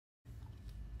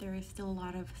there is still a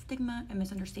lot of stigma and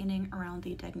misunderstanding around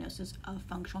the diagnosis of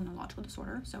functional neurological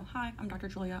disorder. So hi, I'm Dr.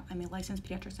 Julia. I'm a licensed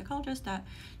pediatric psychologist that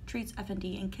treats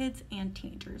FND in kids and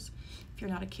teenagers. If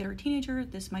you're not a kid or teenager,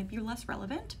 this might be less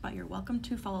relevant, but you're welcome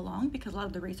to follow along because a lot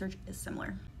of the research is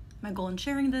similar. My goal in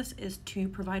sharing this is to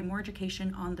provide more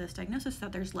education on this diagnosis so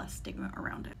that there's less stigma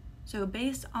around it. So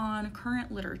based on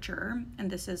current literature, and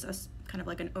this is kind of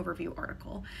like an overview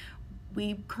article,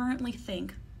 we currently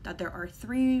think that there are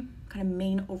three kind of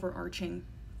main overarching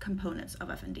components of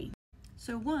FND.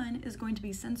 So one is going to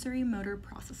be sensory motor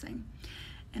processing.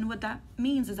 And what that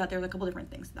means is that there's a couple different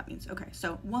things that means. Okay,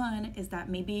 so one is that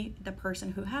maybe the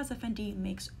person who has FND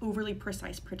makes overly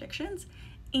precise predictions,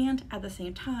 and at the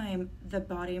same time, the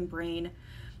body and brain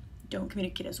don't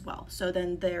communicate as well. So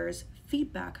then there's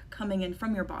feedback coming in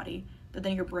from your body, but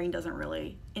then your brain doesn't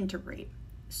really integrate.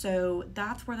 So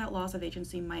that's where that loss of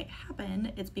agency might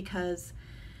happen. It's because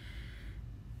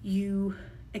you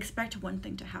expect one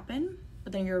thing to happen,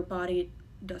 but then your body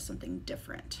does something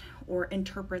different or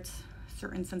interprets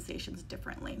certain sensations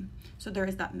differently. So there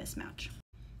is that mismatch.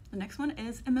 The next one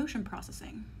is emotion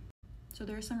processing. So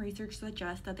there is some research that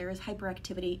suggests that there is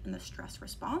hyperactivity in the stress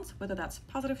response, whether that's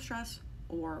positive stress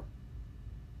or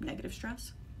negative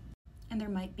stress. And there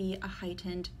might be a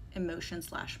heightened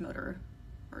emotion/motor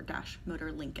or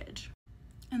motor linkage.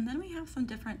 And then we have some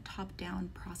different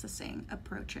top-down processing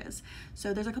approaches.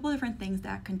 So there's a couple different things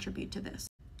that contribute to this.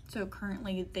 So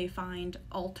currently they find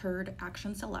altered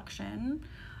action selection.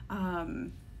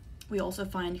 We also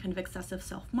find kind of excessive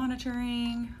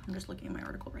self-monitoring. I'm just looking at my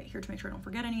article right here to make sure I don't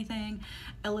forget anything.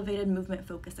 Elevated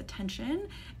movement-focused attention,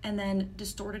 and then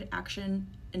distorted action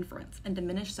inference and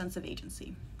diminished sense of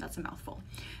agency. That's a mouthful.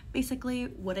 Basically,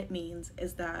 what it means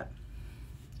is that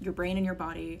your brain and your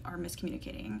body are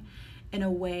miscommunicating in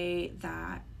a way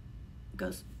that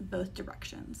goes both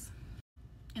directions,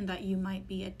 and that you might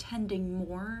be attending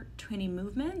more to any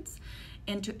movements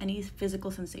and to any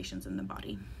physical sensations in the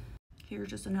body. Here's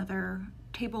just another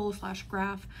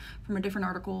table/graph from a different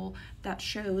article that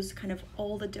shows kind of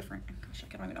all the different, gosh,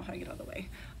 I don't even know how to get out of the way,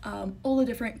 all the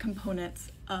different components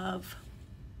of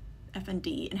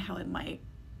FND and how it might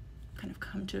kind of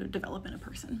come to develop in a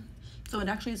person. So it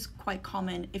actually is quite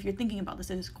common, if you're thinking about this,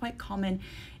 it is quite common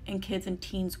in kids and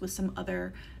teens with some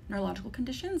other neurological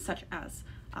conditions such as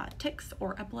tics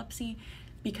or epilepsy,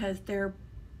 because their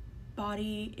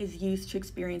body is used to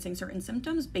experiencing certain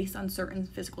symptoms based on certain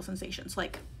physical sensations,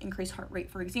 like increased heart rate,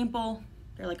 for example.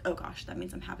 They're like, oh gosh, that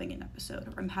means I'm having an episode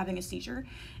or I'm having a seizure.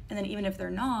 And then even if they're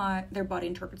not, their body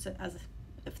interprets it as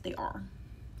if they are.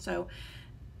 So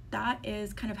that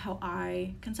is kind of how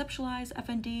I conceptualize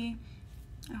FND.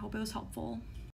 I hope it was helpful.